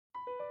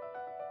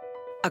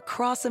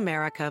Across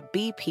America,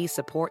 BP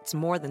supports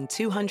more than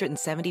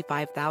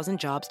 275,000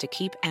 jobs to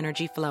keep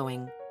energy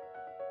flowing.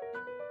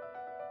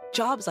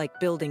 Jobs like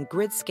building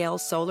grid-scale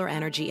solar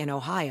energy in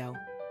Ohio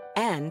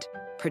and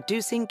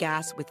producing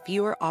gas with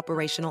fewer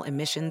operational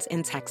emissions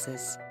in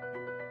Texas.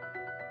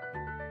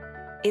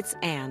 It's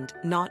and,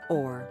 not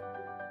or.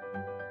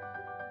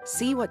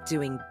 See what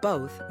doing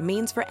both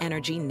means for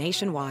energy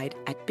nationwide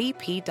at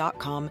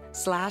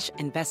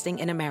bp.com/investing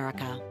in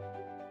America.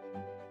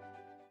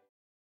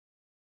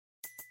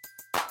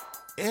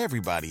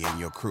 Everybody in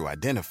your crew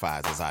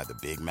identifies as either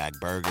Big Mac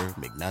Burger,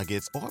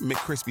 McNuggets, or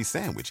McCrispy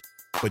Sandwich.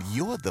 But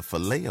you're the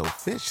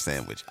Filet-O-Fish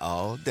Sandwich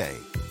all day.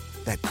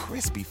 That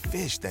crispy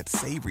fish, that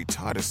savory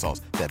tartar sauce,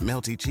 that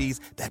melty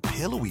cheese, that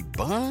pillowy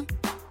bun.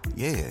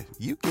 Yeah,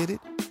 you get it.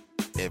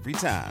 Every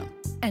time.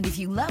 And if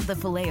you love the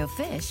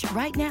Filet-O-Fish,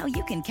 right now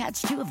you can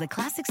catch two of the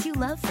classics you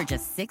love for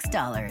just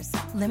 $6.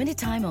 Limited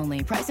time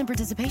only. Price and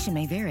participation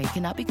may vary.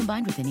 Cannot be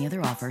combined with any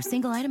other offer.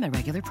 Single item at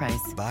regular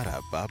price.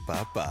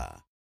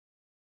 Ba-da-ba-ba-ba.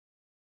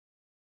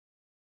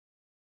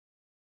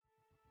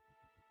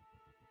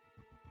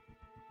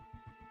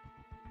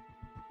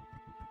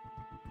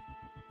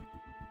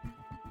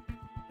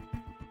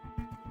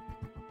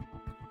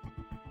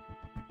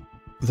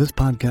 This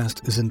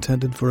podcast is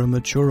intended for a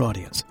mature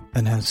audience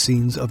and has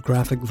scenes of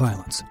graphic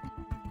violence.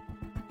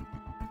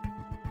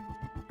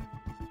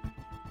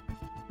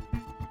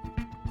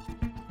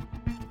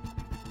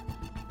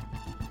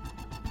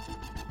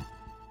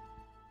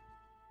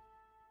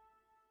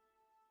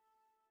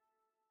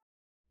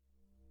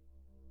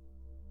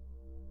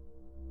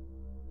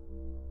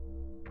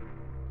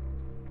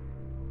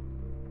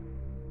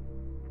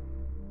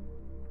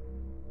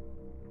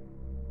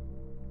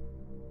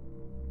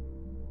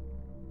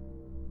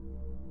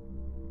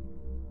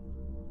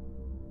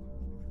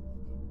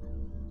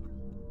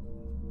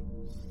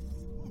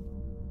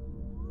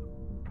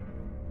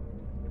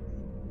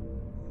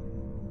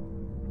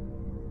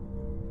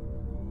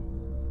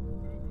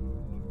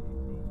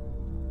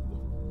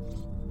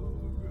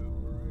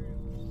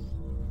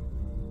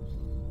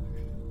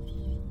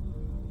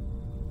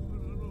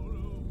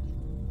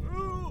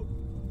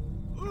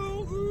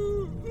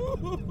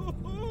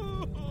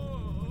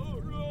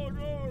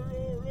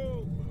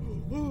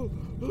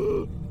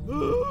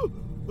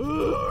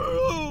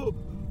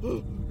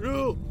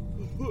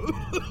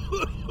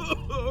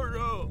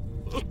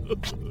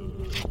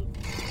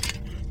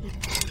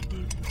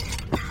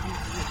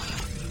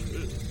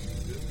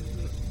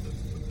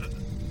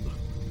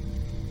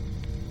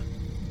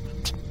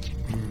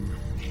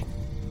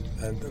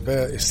 And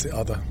where is the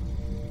other?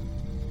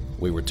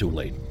 We were too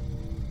late.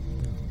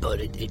 But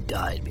it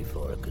died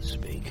before it could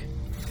speak.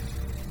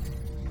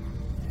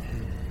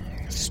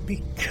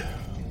 Speak.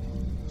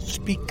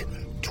 Speak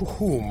to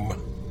whom?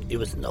 It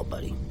was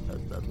nobody.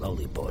 A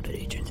lowly border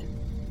agent.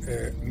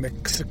 A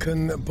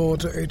Mexican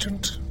border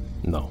agent?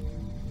 No,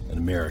 an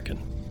American.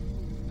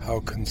 How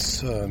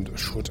concerned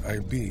should I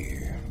be?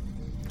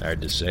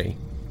 Hard to say.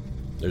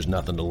 There's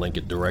nothing to link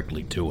it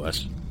directly to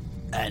us.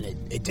 And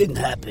it didn't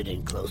happen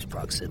in close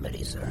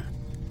proximity, sir.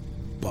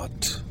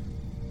 But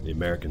the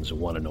Americans will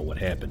want to know what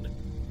happened.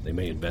 They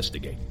may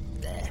investigate.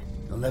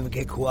 They'll never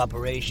get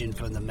cooperation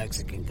from the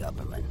Mexican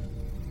government.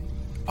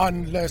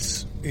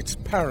 Unless its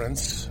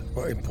parents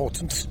were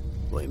important.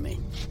 What do you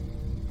mean?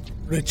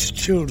 Rich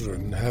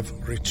children have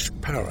rich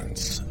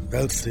parents.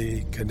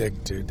 Wealthy,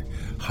 connected,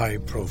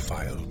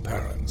 high-profile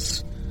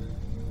parents.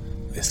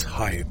 With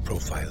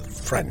high-profile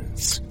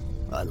friends.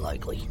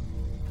 Unlikely.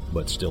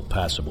 But still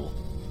possible.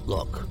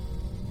 Look,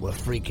 we're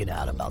freaking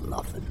out about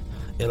nothing.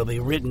 It'll be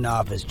written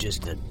off as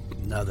just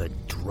another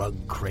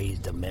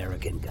drug-crazed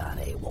American gone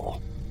AWOL.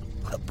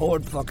 A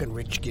bored fucking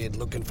rich kid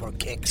looking for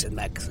kicks in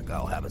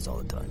Mexico happens all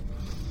the time.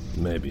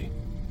 Maybe.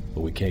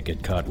 But we can't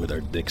get caught with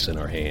our dicks in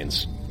our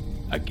hands.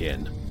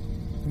 Again.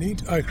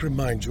 Need I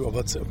remind you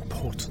about the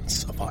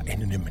importance of our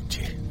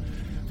anonymity?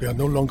 We are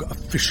no longer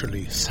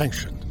officially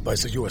sanctioned by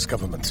the U.S.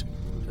 government.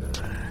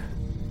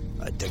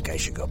 I think I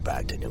should go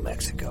back to New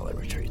Mexico and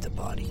retrieve the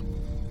body.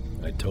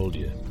 I told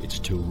you, it's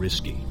too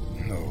risky.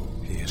 No,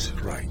 he is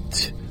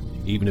right.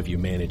 Even if you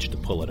manage to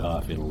pull it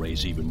off, it'll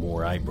raise even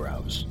more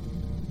eyebrows.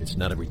 It's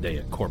not every day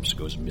a corpse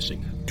goes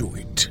missing. Do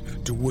it.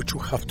 Do what you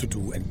have to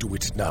do and do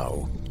it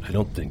now. I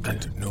don't think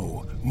that. And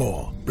no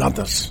more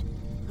blunders.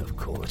 Of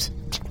course.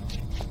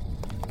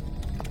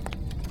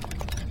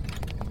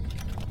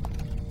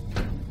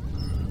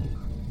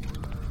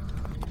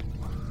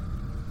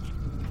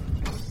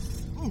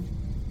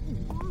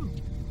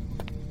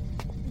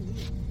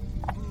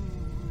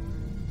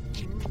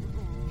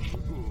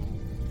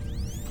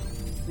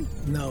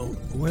 Now,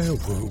 where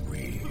were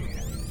we?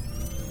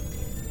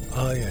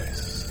 Ah,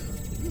 yes.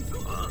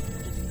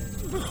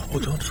 Oh,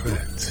 don't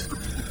fret.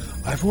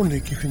 I've only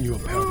given you a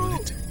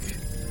paralytic.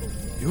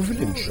 You will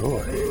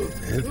enjoy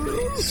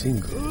every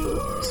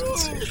single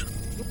sensation.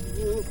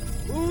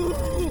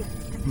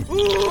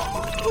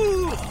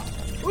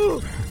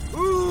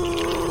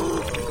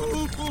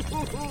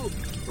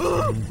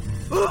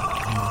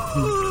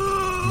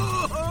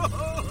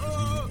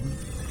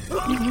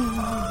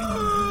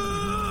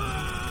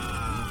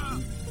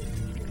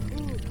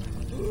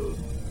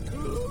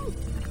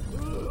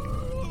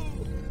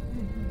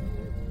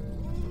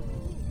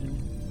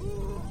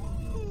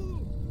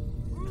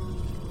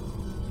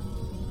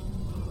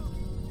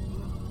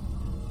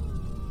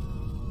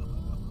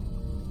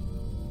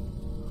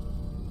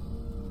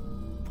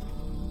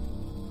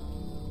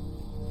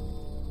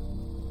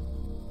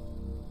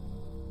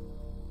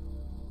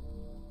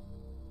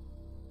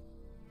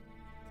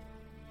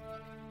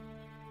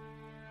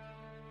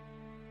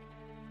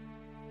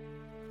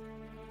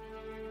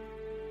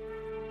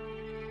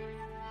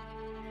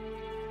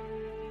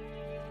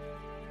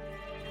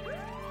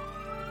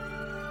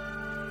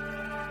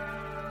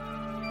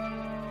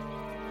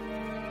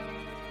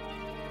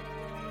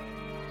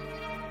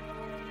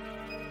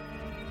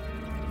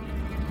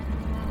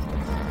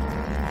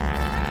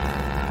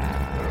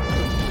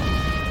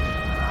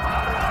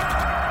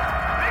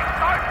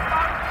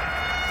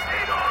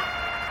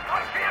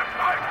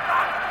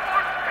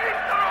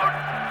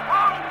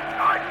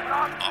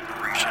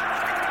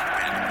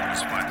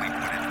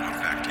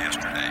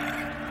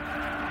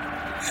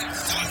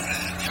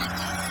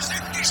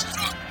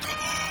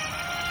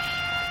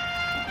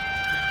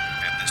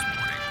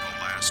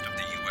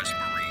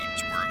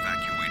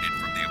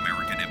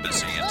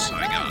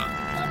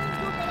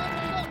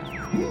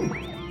 New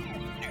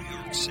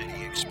York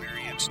City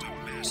experienced a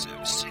massive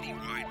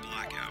citywide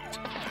blackout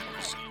that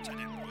resulted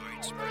in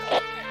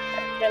widespread...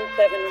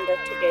 10-7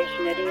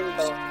 investigation, Eddie and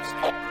Bo.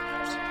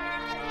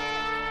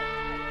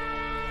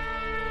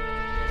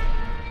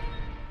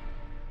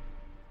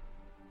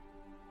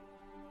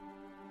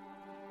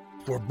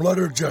 For Blood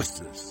or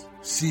Justice,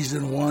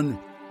 Season 1,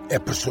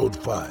 Episode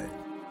 5,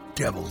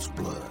 Devil's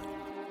Blood.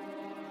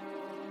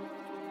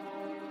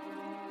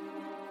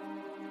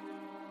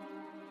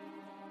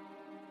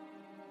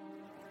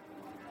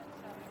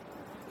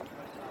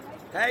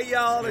 Hey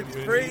y'all, it's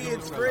free.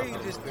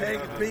 Just take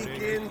a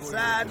peek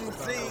inside and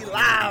see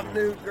live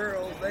new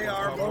girls. They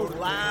are both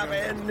live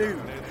and new.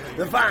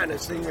 The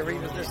finest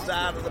senoritas this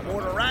side of the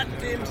border, right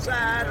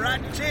inside,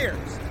 right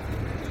cheers.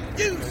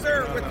 You,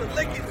 sir, with the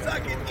licking,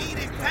 sucking,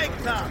 eating tank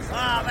tops.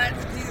 Ah,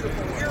 that's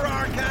beautiful. You're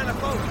our kind of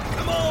folks.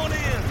 Come on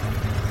in.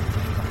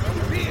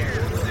 Beer,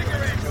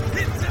 cigarettes,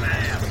 tits and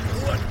ass.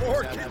 What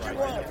more could you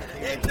want?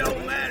 It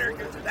don't matter,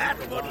 because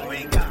that's what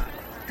we got.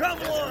 Come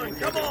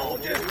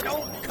on, just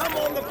don't come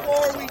on the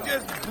floor, we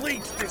just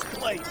bleach this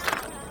place.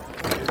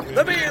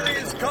 The beer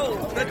is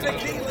cold, the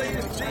tequila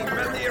is cheap,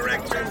 and the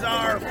erections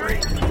are free.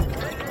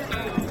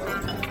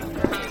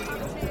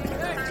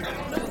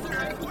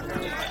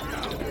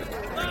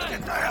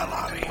 Get the hell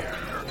out of here.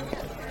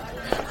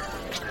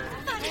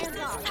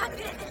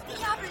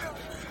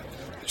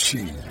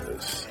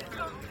 Jesus.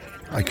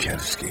 I can't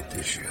escape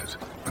this shit.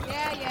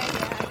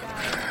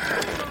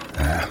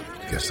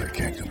 Guess I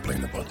can't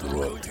complain about the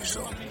royalties,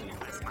 though.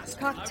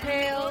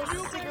 Cocktails,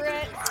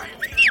 cigarettes.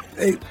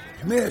 Hey,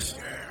 miss.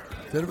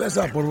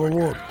 Cerveza, por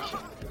favor.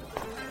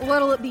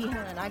 What'll it be,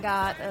 hon? I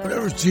got,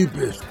 whatever's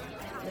cheapest.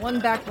 one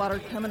backwater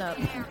coming up.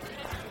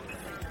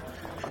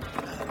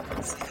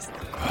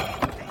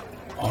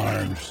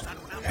 Arms,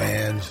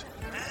 hands,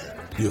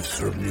 you have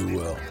served me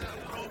well.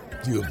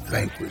 You have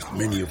vanquished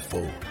many a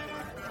foe,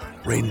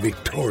 reigned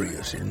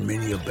victorious in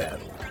many a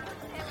battle,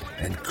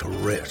 and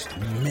caressed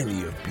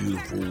many a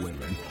beautiful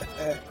women.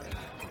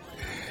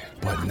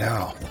 But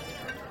now,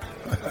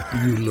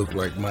 you look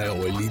like my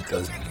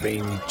abuelita's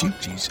veiny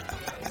chichis.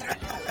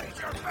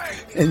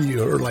 And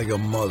you hurt like a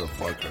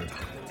motherfucker.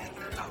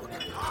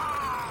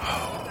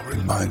 Oh,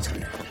 reminds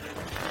me.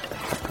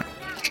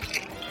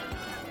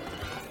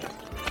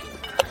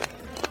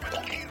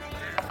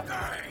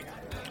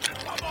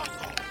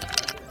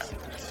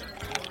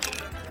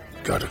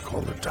 Gotta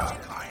call the doc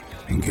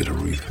and get a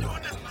refill.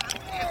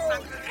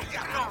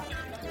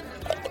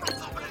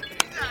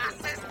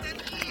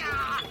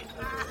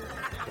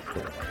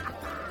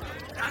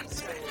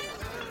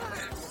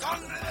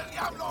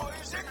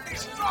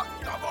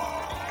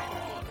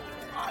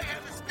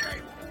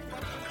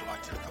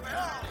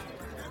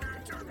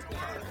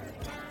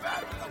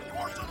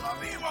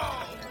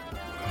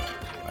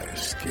 I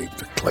escaped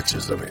the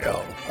clutches of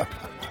hell.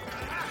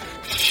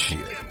 Shit.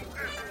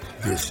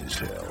 This is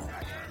hell.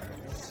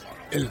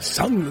 El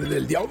sangre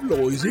del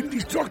diablo is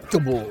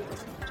indestructible.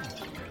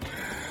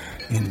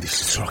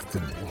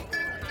 Indestructible.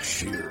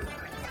 Sure.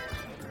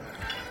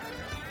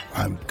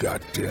 I'm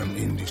goddamn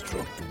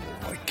indestructible.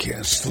 I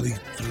can't sleep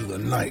through the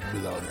night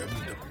without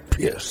having to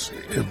piss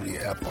every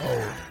half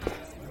hour.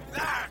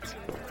 That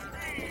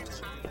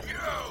means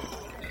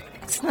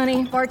you.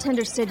 Honey,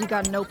 bartender said you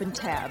got an open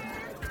tab.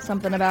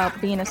 Something about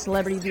being a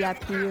celebrity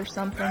VIP or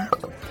something.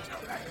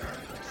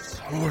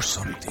 Or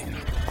something.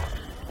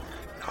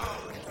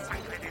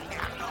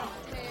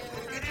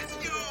 It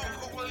is you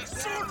who will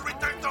soon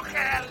return to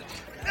hell.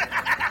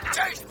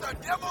 Taste the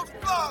devil's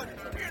blood,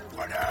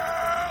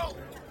 infidel.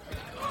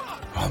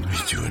 I'll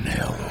meet you in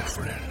hell, old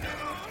friend.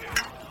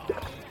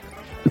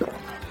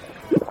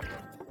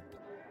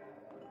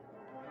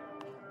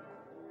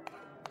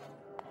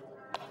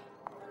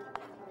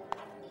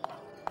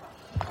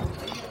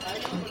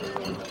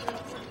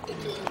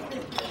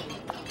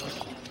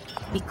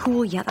 Be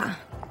cool, Yada.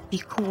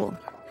 Be cool.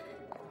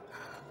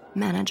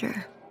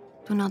 Manager,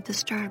 do not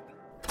disturb.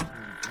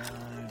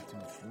 35 to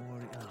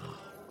 40. Oh,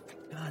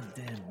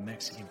 goddamn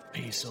Mexican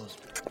pesos.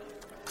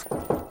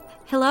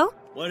 Hello?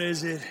 What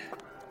is it?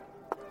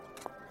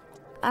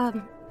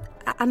 I'm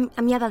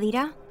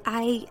Yadadira.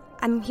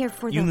 I'm here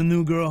for You the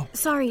new girl?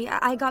 Sorry,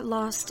 I got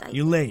lost.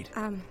 You're late.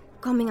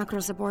 Coming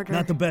across the border.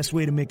 Not the best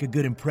way to make a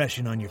good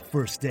impression on your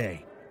first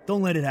day.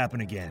 Don't let it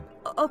happen again.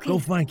 Okay. Go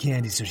find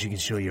Candy so she can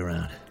show you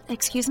around.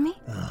 Excuse me?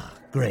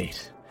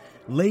 Great.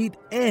 Late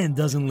and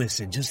doesn't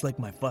listen, just like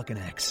my fucking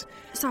ex.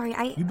 Sorry,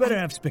 You better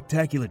have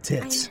spectacular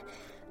tits.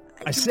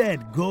 I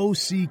said go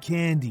see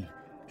Candy.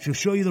 She'll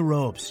show you the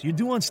ropes. You're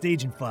due on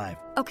stage in 5.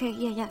 Okay,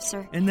 yeah,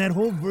 sir. And that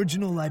whole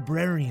virginal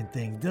librarian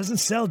thing doesn't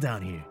sell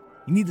down here.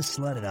 You need to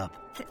slut it up.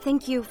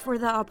 Thank you for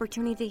the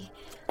opportunity.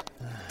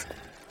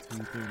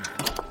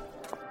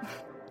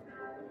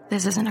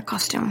 This isn't a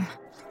costume.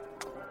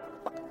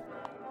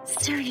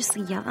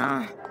 Seriously,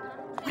 Yada.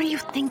 What are you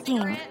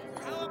thinking?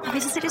 A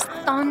veces eres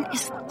tan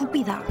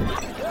estúpida.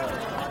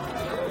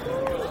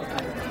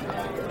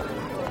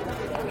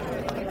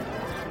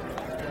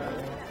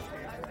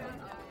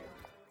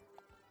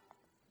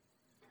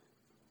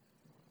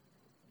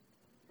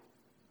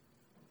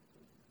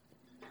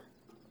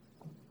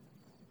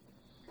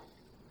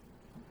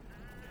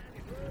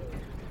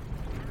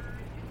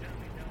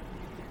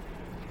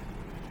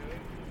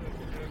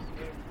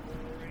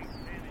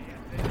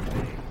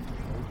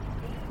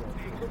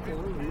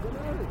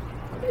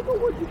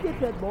 where'd you get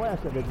that, boy? I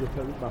said, I just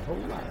heard it my whole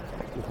life.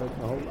 Just heard it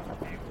my whole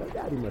life. My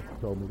daddy must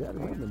have told me that. It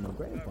wasn't my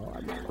grandpa.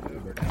 I never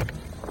heard that.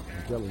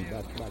 I'm telling you,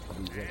 back to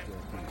these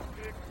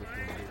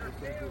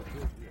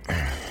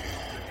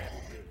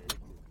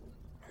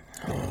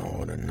Oh,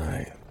 what a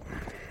night.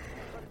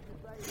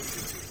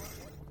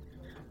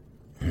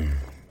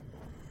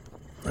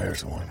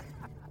 There's one.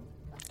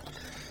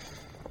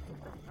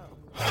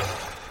 I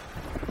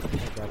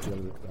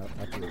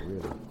feel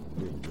really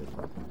good.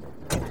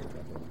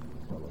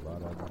 A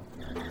lot of them.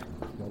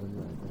 I'm telling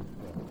you,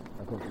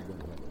 I think you're going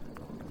to have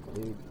a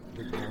big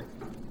night.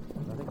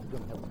 I think you're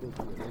going to have a big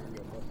year.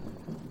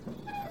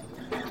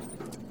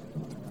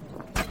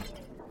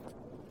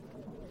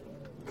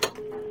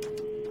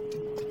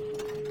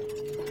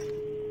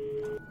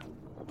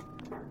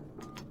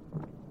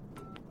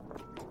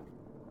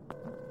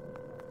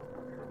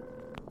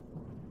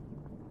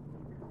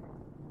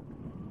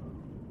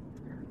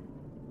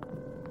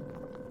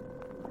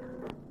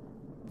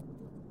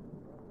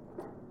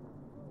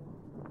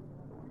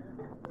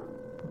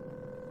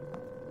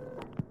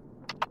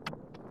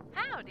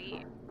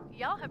 Howdy.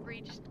 Y'all have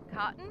reached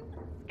Cotton,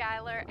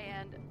 Skylar,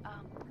 and,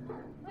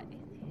 what is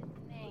his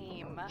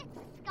name? It's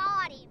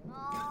Scotty,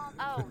 Mom.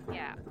 Oh,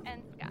 yeah,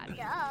 and Scotty.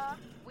 Duh.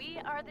 We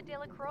are the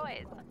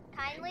Delacroix.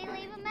 Kindly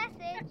leave a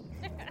message.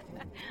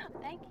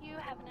 Thank you.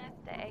 Have a nice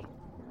day.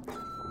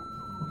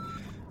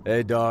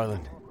 Hey,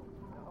 darling.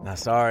 Now,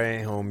 sorry I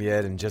ain't home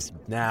yet and just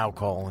now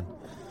calling.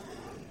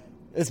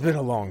 It's been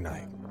a long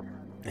night,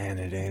 and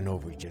it ain't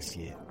over just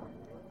yet.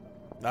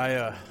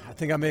 I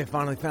think I may have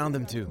finally found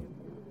them, too.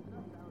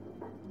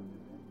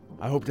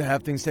 I hope to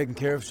have things taken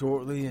care of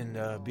shortly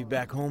and be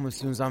back home as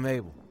soon as I'm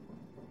able.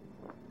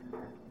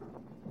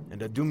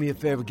 And do me a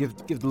favor, give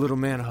the little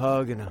man a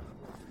hug and a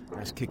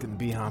nice kick in the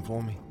behind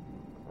for me.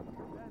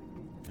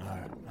 All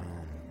right,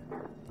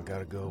 I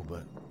gotta go,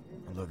 but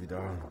I love you,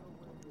 darling.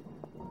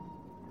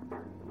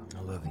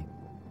 I love you.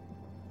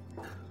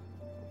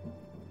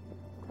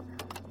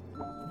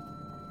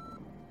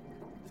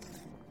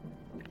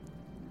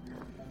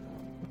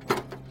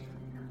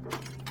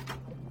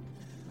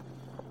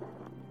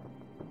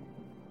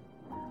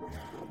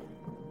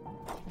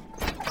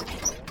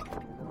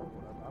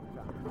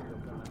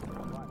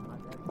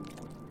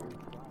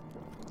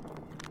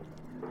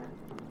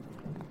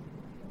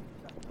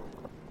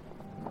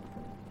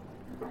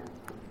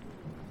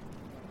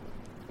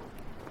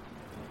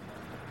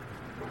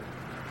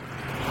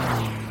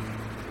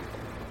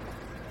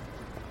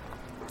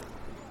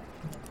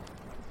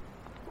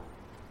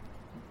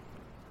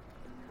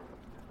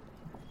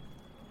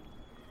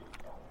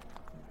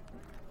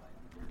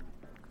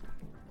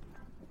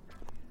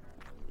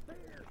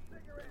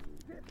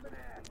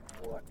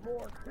 What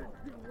more could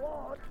you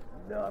want?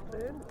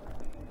 Nothing.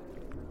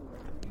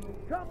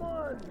 Come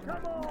on,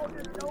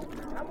 just open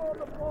it. Come on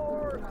the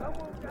floor.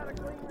 Someone's got to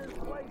clean this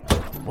place.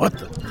 What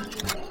the?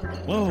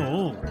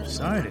 Whoa,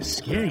 sorry to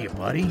scare you,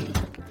 buddy.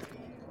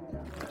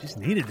 Just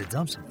needed to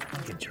dump some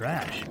fucking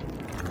trash.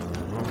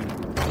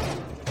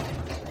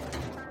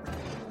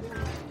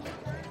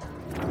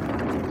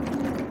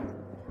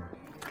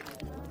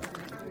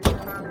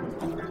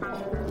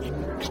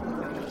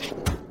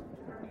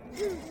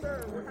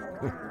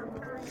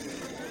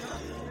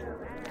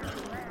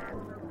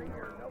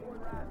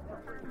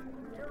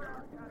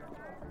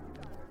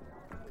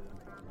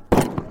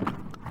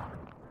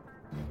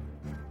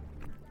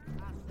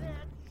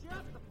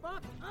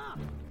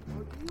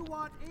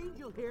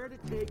 Angel here to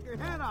take your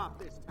head off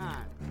this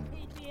time.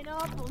 It'd be an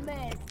awful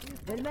mess,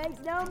 but it makes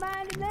no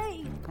mind to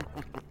me.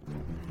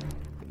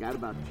 I got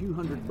about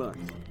 $200.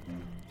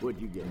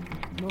 What'd you get?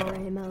 More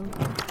ammo,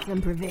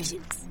 some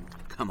provisions.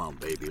 Come on,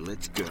 baby,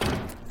 let's go.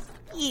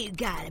 You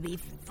gotta be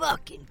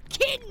fucking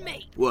kidding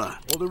me. What?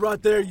 Hold it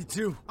right there, you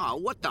two. Oh,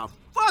 what the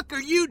fuck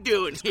are you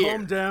doing Just here?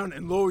 calm down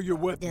and lower your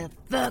weapon.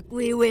 The fuck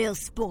we will,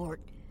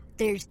 sport.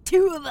 There's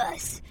two of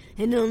us,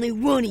 and only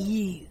one of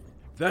you.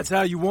 If that's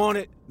how you want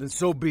it, then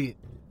so be it.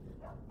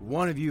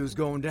 One of you is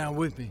going down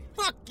with me.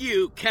 Fuck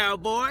you,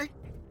 cowboy.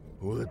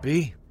 Who will it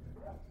be?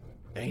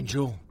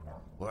 Angel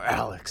or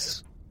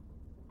Alex?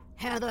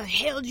 How the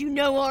hell do you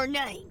know our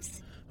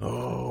names?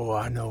 Oh,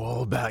 I know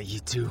all about you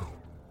two.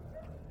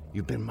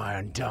 You've been my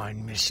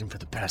undying mission for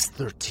the past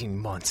 13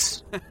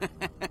 months.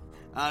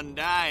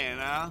 Undying,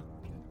 huh?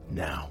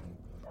 Now,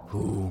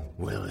 who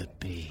will it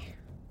be?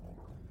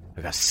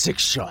 I got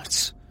 6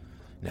 shots,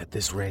 and at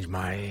this range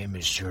my aim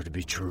is sure to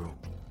be true.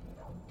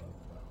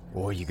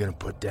 Or you gonna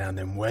put down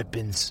them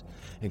weapons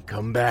and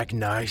come back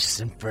nice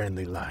and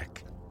friendly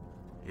like?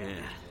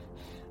 Yeah,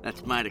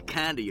 that's mighty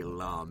kind of you,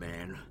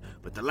 lawman.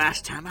 But the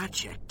last time I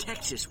checked,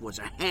 Texas was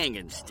a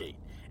hanging state.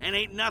 And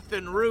ain't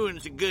nothing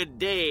ruins a good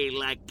day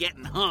like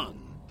getting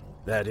hung.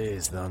 That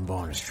is the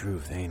unvarnished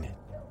truth, ain't it?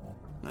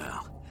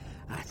 Well,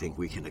 I think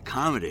we can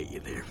accommodate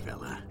you there,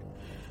 fella.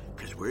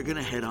 Because we're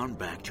gonna head on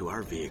back to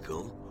our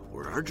vehicle,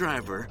 where our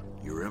driver,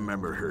 you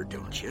remember her,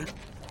 don't you?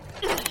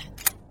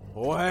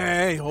 Oh,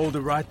 hey, hold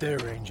it right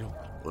there, Angel.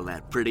 Well,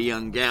 that pretty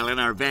young gal in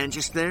our van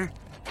just there?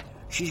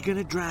 She's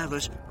gonna drive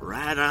us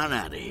right on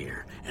out of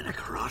here and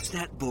across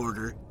that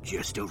border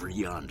just over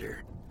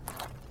yonder.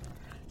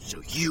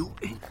 So you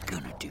ain't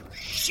gonna do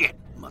shit,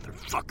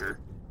 motherfucker.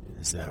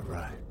 Is that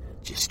right?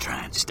 Just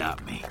try and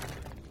stop me,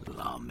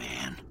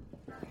 lawman.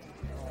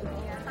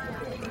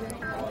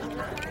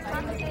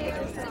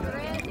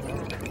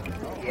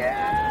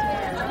 Yeah,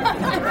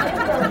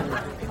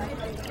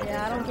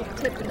 I don't get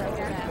tipped enough for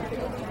that.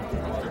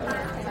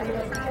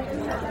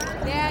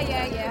 Yeah,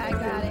 I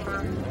got it.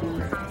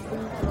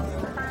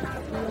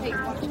 Hey,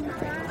 watch it.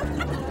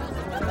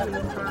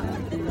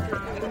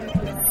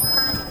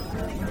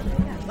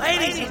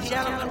 Ladies and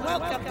gentlemen,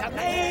 welcome to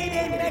Made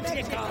in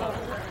Mexico.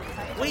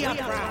 We are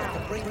proud to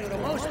bring you the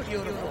most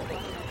beautiful,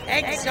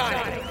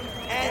 exotic,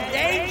 and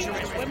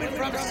dangerous women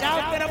from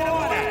south of the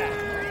border.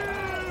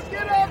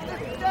 Get off the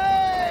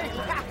stage!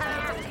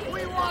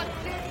 We want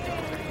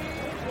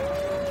kidneys!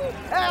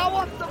 Hey, I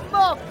want the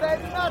muff,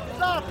 baby, not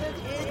sausage.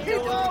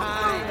 Keep on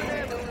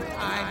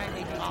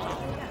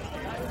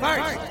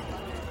First,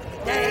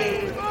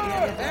 Dave is a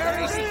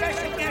very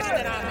special guest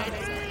in our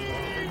midst.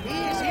 He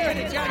is here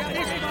to judge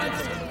this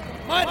month's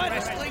Mud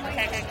Wrestling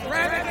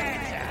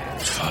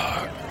Extravaganza.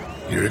 Fuck.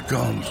 Here it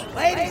comes.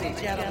 Ladies and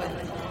gentlemen,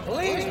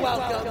 please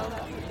welcome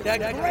the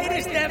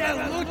greatest ever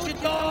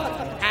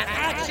luchador and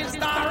action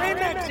star in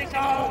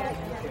Mexico,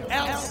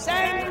 El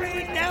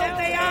Sangre del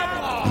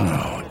Diablo.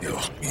 Oh,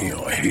 Dios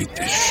mío, I hate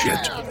this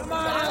shit. Come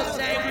on, El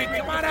Sangre,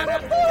 come on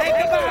up. Hey,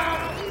 come on.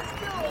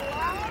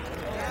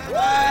 Come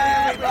on,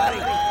 everybody.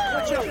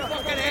 Put your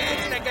fucking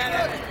hands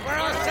together. We're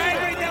El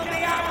Sangre del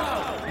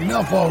Diablo.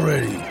 Enough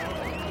already.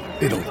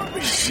 They don't give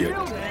a shit.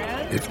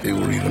 If they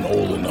were even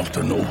old enough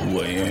to know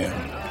who I am.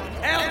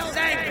 El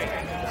Sangre.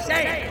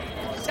 Say it.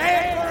 Say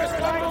it for us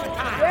one more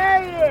time.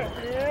 Say it,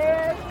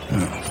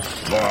 Oh,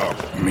 fuck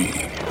me.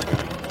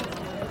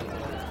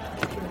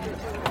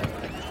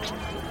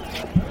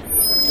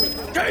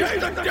 Taste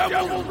the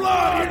devil's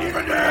blood,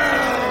 infidel!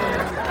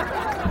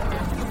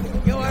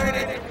 You heard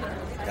it.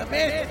 The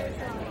myth,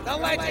 the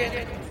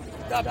legend,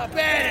 the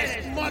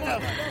baddest mother...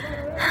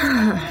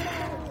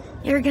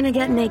 You're gonna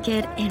get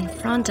naked in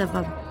front of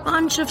a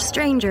bunch of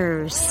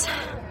strangers.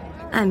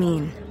 I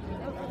mean,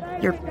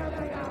 you're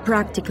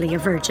practically a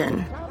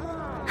virgin.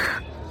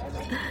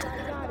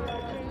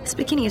 This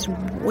bikini is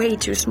way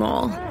too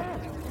small.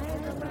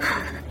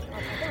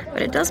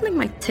 But it does make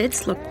my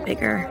tits look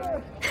bigger.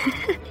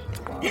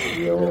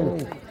 You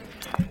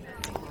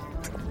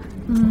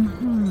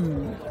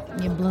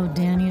blow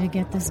Danny to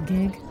get this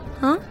gig?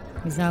 Huh?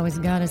 He's always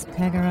got his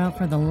pegger out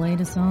for the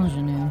latest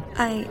ingenue.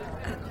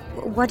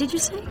 What did you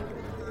say?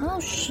 Oh,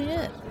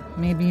 shit.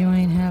 Maybe you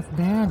ain't half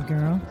bad,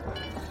 girl.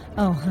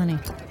 Oh, honey,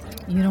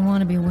 you don't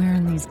want to be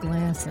wearing these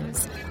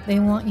glasses. They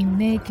want you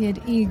naked,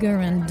 eager,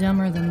 and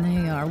dumber than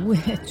they are,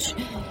 which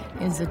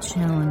is a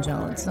challenge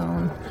all its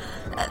own.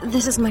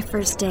 This is my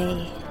first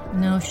day.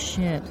 No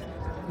shit.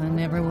 I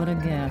never would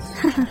have guessed.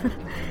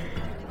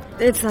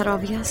 It's that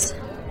obvious.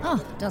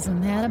 Oh, doesn't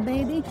matter,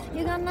 baby.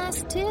 You got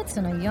nice tits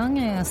and a young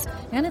ass.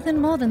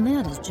 Anything more than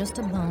that is just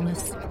a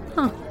bonus.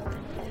 Huh.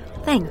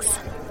 Thanks.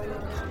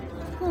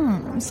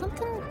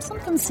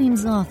 Something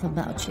seems off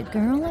about you,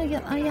 girl. Are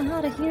you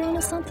hard of hearing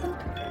or something?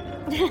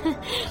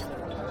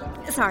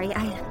 Sorry,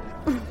 I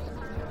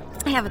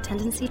have a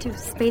tendency to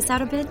space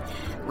out a bit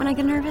when I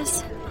get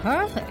nervous.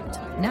 Perfect.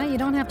 Now you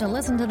don't have to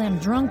listen to them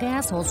drunk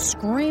assholes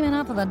screaming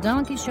up at the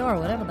donkey show or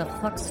whatever the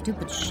fuck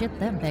stupid shit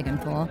they're begging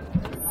for.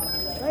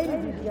 Ladies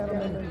and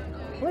gentlemen,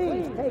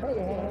 please take your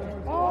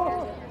hands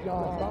off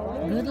your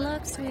body. Good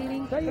luck,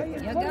 sweetie. So you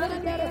gotta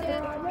get it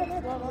for our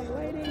next lovely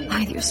lady.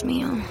 Ay, Dios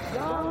mío.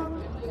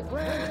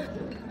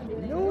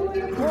 Newly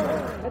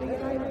imported to the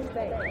United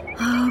States.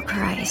 Oh,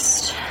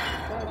 Christ.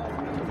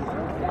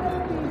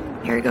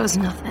 Here goes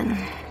nothing.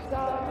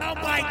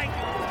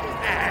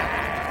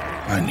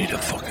 I need a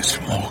fucking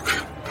smoke.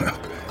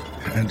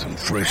 And some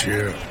fresh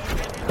air.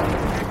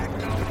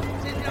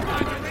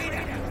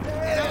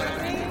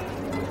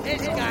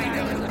 This guy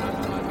knows what I'm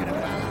talking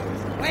about.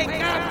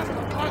 Wake up,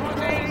 Uncle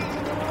Baby.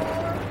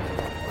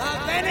 La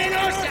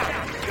Venenosa.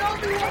 Show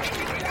me what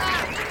you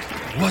got.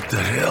 What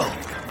the hell?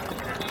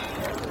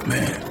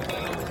 Man,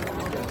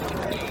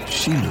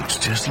 she looks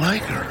just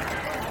like her.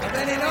 La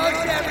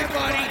Venenosa,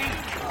 everybody.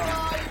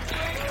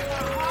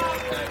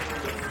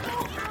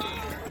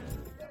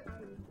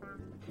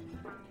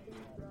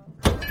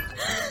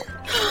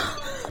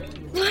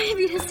 Ay,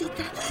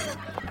 Virgencita.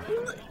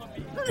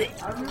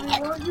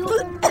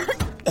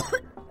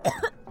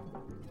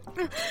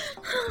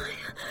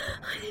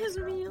 Ay, Dios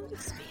mío,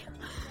 Dios mío.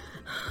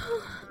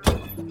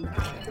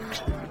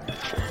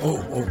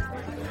 Oh,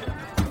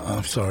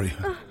 I'm sorry.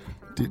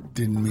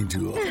 Didn't mean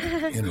to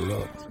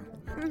interrupt.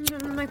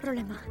 No hay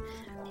problema.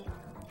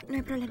 No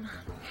hay problema.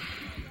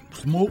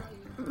 Smoke?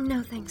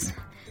 No, thanks.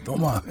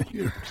 Toma,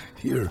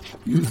 here,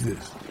 use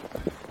this.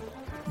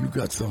 You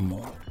got some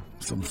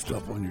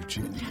stuff on your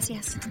chin.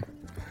 Gracias.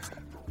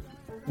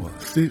 Well,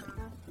 see?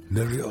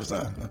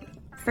 Nerviosa.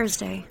 First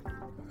day.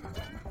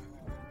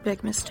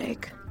 Big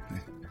mistake.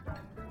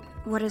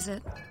 What is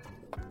it?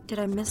 Did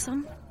I miss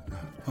some?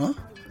 Huh?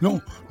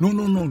 No,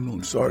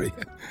 sorry.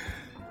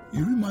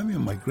 You remind me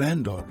of my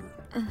granddaughter.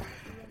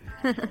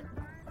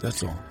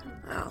 That's all.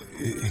 Oh.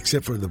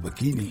 Except for the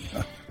bikini.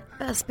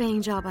 Best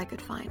paying job I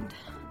could find.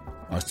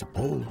 I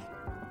suppose.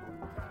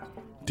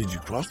 Did you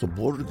cross the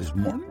border this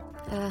morning?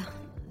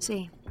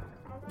 Sí.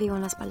 Vivo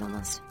en Las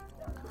Palomas.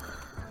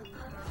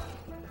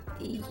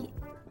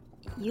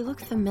 You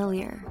look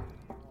familiar.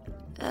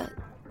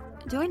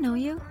 Do I know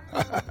you?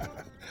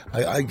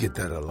 I get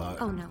that a lot.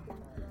 Oh, no.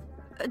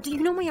 Do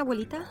you know my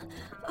abuelita?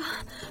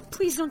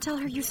 Please don't tell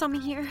her you saw me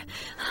here.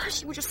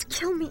 She would just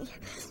kill me.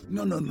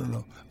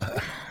 No.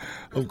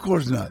 Of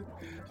course not.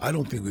 I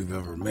don't think we've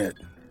ever met.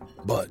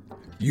 But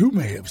you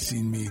may have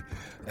seen me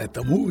at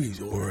the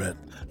movies or at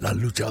La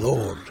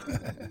Luchador.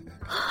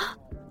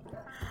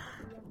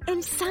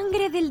 El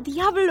Sangre del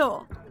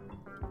Diablo.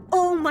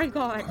 Oh, my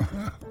God.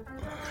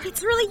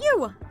 It's really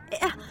you.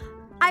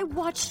 I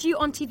watched you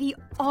on TV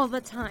all the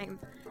time.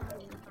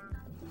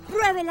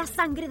 Pruebe la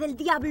sangre del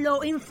diablo,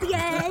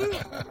 infiel.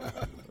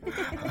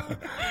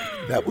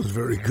 That was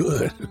very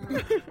good.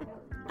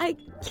 I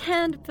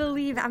can't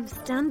believe I'm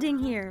standing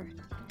here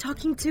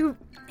talking to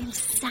El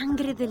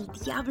Sangre del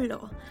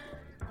Diablo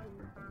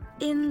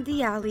in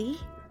the alley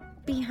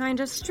behind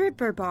a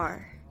stripper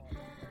bar.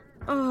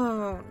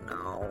 Oh,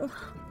 no.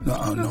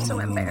 I'm so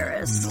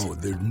embarrassed. No,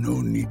 there's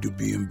no need to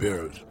be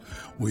embarrassed.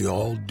 We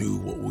all do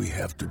what we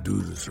have to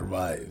do to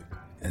survive.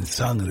 And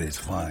sangre is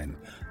fine.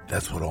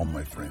 That's what all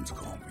my friends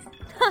call me.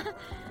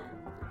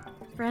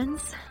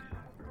 Friends?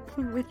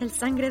 With El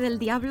Sangre del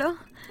Diablo?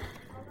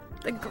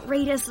 The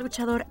greatest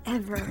luchador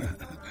ever.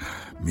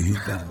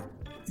 Mijita,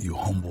 you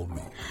humble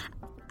me.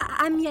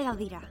 I'm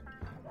Yadira.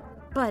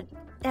 But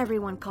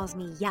everyone calls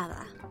me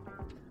Yada.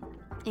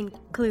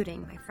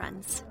 Including my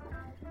friends.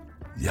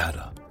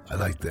 Yada. I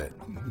like that.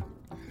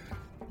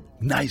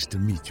 Nice to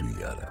meet you,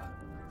 Yada.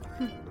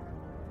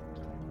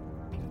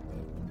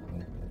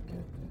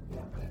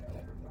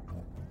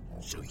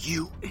 So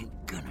you ain't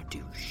gonna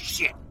do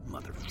shit,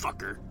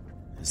 motherfucker.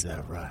 Is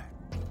that right?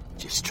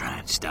 Just try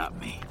and stop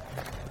me,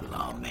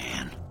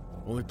 lawman.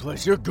 Only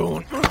place you're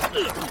going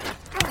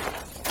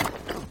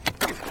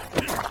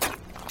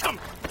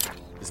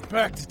is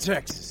back to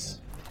Texas.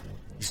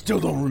 You still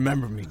don't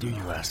remember me, do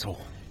you,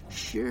 asshole?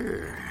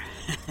 Sure.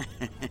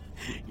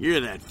 You're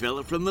that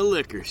fella from the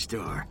liquor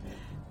store.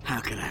 How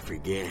could I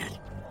forget?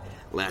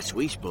 Last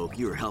we spoke,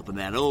 you were helping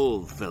that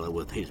old fella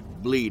with his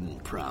bleeding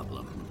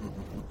problem.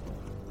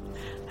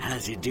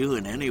 How's he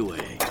doing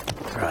anyway?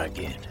 Try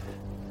again.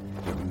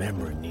 Your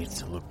memory needs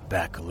to look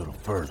back a little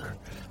further,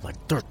 like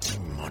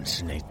 13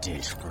 months and 8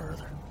 days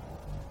further.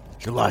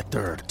 July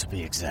 3rd, to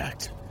be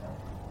exact.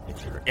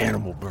 If your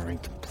animal brain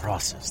can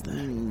process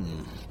that.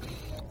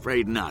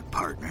 Afraid not,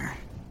 partner.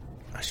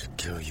 I should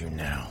kill you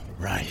now,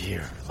 right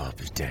here, I'll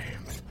be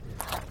damned.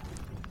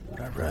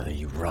 But I'd rather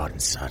you rot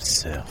inside a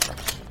cell.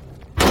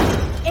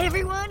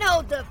 Everyone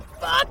hold the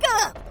fuck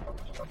up!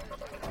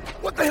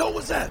 What the hell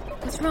was that?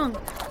 What's wrong?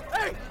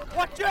 Hey,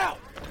 watch out!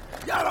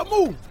 Yada,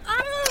 move!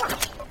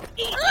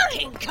 Eat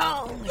King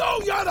Kong! Go,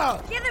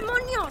 Yada! ¡Qué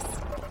demonios!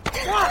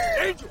 What?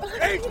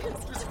 Angel!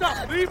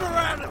 Stop! Leave her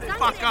out of it!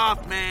 Fuck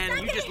off, man.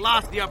 You just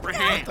lost the upper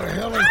hand. What the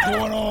hell is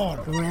going on?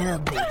 Well,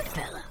 big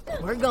fella,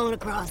 we're going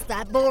across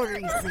that border,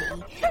 you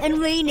see, and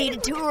we need a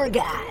tour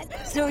guide,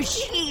 so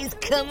she's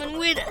coming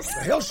with us.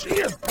 The hell she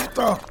is,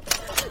 puta!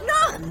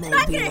 No!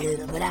 Maybe a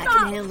little, but I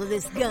can handle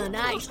this gun.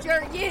 I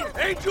sure you.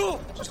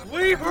 Angel, just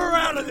leave her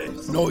out of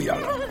this! No,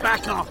 Yada.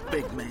 Back off,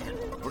 big man,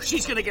 or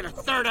she's gonna get a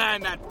third eye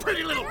in that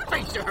pretty little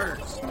face of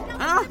hers.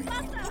 Huh?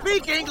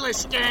 Speak English,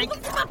 skank.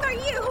 What the fuck are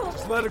you?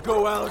 Just let her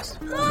go, Alex.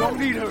 You don't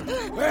need her.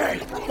 Hey,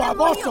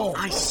 baboso!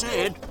 I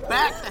said,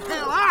 back the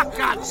hell off,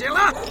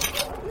 Godzilla!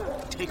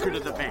 Take her to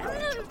the van.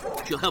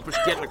 She'll help us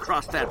get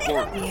across that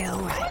border. Yeah,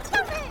 all right.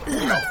 Who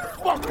the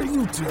fuck are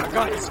you two? I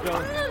got this,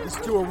 fella. These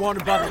two are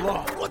wanted by the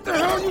law. What the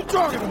hell are you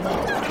talking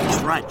about?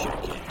 That's right,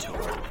 Jack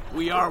Antor.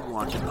 We are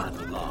wanted by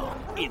the law.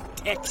 In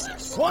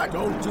Texas. What?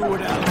 Don't do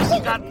it, Alex. We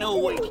got no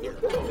weight here.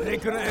 It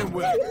ain't gonna end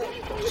well.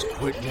 Just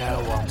quit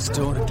now while I'm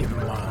still in a given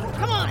mind.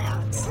 Come on,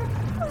 Alex.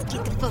 Let's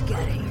get the fuck out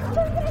of here.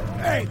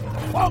 Hey,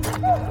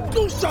 fuck!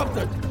 Do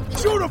something!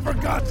 Shoot her, for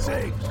God's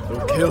sake!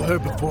 Don't kill her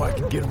before I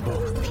can get them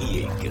both.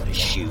 He ain't gonna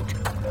shoot.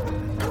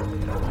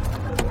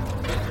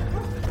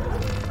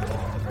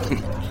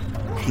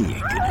 He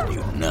ain't gonna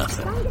do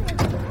nothing.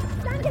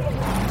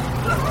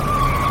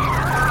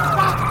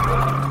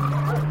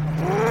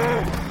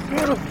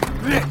 Little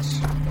bitch!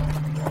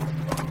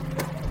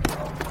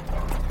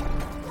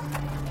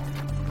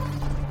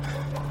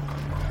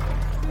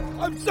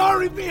 I'm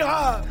sorry,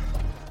 mija!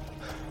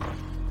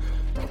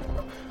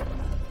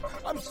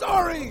 I'm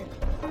sorry!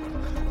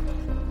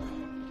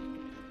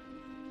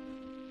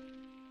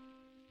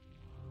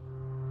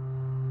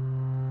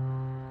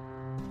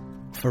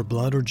 For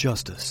Blood or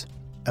Justice,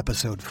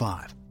 Episode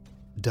 5,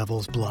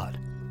 Devil's Blood.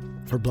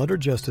 For Blood or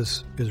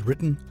Justice is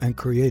written and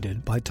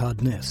created by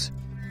Todd Niss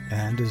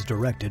and is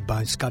directed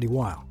by Scotty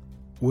Weil,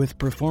 with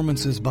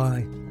performances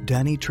by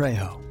Danny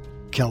Trejo,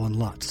 Kellen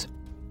Lutz,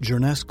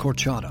 Jernest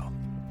Corchado,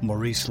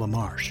 Maurice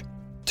LaMarche,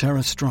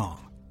 Tara Strong,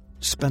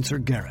 Spencer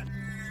Garrett,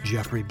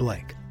 Jeffrey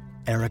Blake,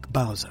 Eric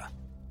Bauza,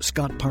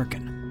 Scott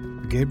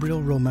Parkin,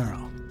 Gabriel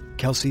Romero,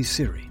 Kelsey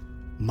Siri,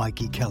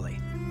 Mikey Kelly,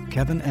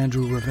 Kevin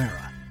Andrew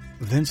Rivera,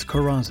 Vince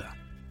Carranza,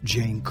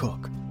 Jane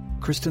Cook,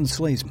 Kristen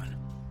Slazeman,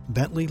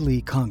 Bentley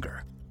Lee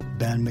Conger,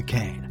 Ben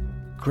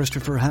McCain,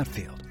 Christopher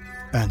Hatfield,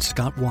 and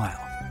Scott Weil.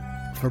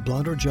 For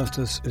Blood or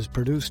Justice is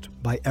produced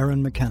by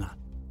Aaron McKenna.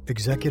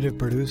 Executive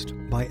produced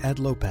by Ed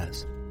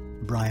Lopez,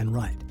 Brian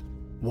Wright,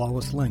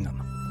 Wallace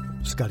Lingham,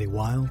 Scotty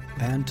Weil,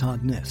 and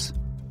Todd Niss.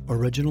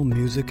 Original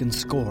music and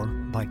score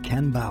by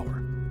Ken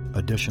Bauer.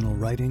 Additional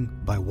writing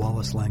by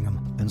Wallace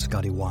Langham and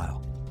Scotty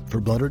Weil. For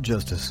Blood or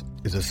Justice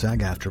is a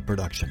SAG-AFTRA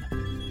production.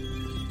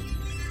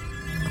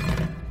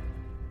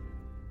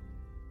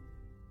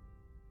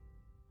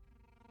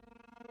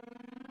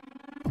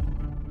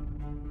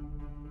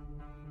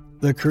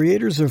 The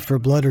creators of For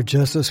Blood or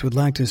Justice would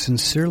like to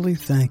sincerely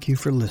thank you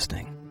for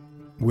listening.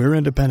 We're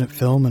independent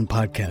film and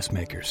podcast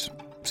makers,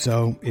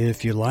 so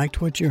if you liked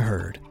what you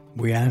heard,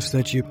 we ask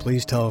that you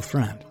please tell a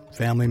friend,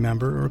 family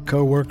member, or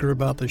coworker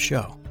about the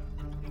show,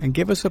 and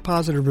give us a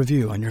positive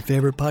review on your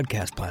favorite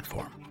podcast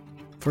platform.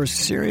 For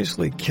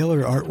seriously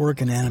killer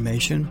artwork and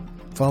animation,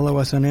 follow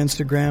us on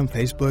Instagram,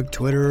 Facebook,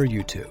 Twitter, or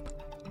YouTube.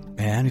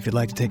 And if you'd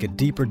like to take a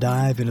deeper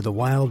dive into the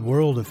wild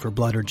world of For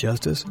Blood or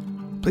Justice,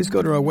 please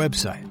go to our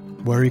website,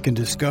 where you can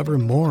discover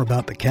more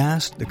about the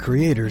cast, the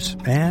creators,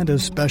 and,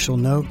 as special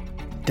note,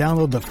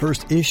 download the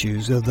first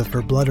issues of the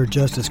For Blood or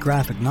Justice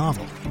graphic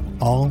novel,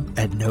 all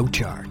at no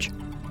charge.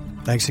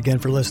 Thanks again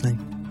for listening.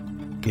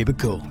 Keep it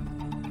cool.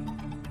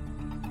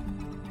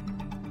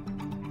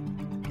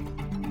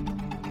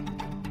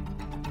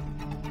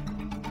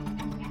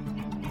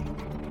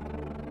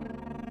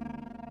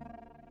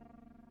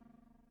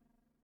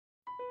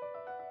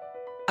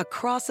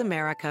 Across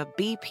America,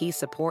 BP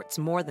supports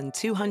more than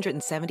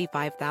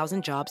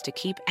 275,000 jobs to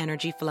keep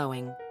energy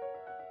flowing.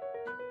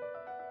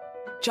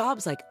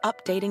 Jobs like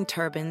updating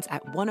turbines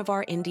at one of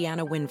our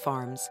Indiana wind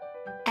farms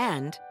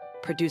and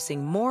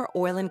producing more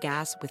oil and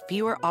gas with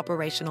fewer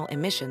operational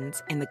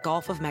emissions in the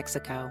Gulf of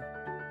Mexico.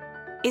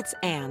 It's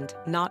and,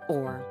 not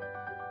or.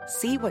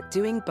 See what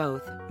doing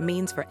both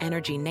means for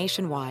energy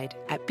nationwide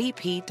at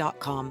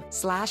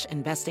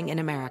bp.com/investing in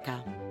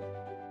America.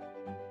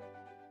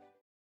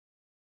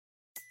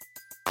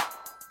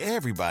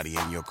 Everybody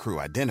in your crew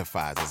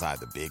identifies as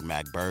either Big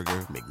Mac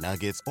Burger,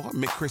 McNuggets, or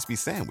McCrispy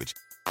Sandwich.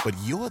 But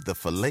you're the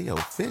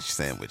Filet-O-Fish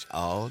Sandwich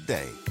all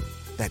day.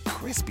 That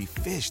crispy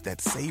fish, that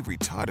savory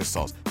tartar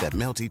sauce, that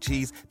melty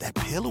cheese, that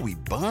pillowy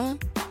bun.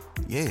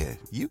 Yeah,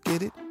 you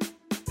get it.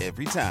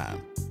 Every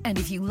time. And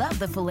if you love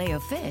the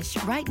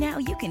Filet-O-Fish, right now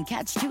you can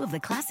catch two of the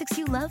classics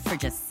you love for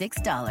just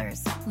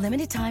 $6.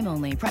 Limited time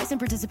only. Price and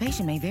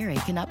participation may vary.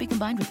 Cannot be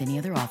combined with any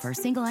other offer.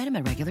 Single item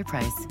at regular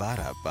price.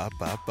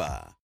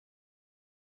 Ba-da-ba-ba-ba.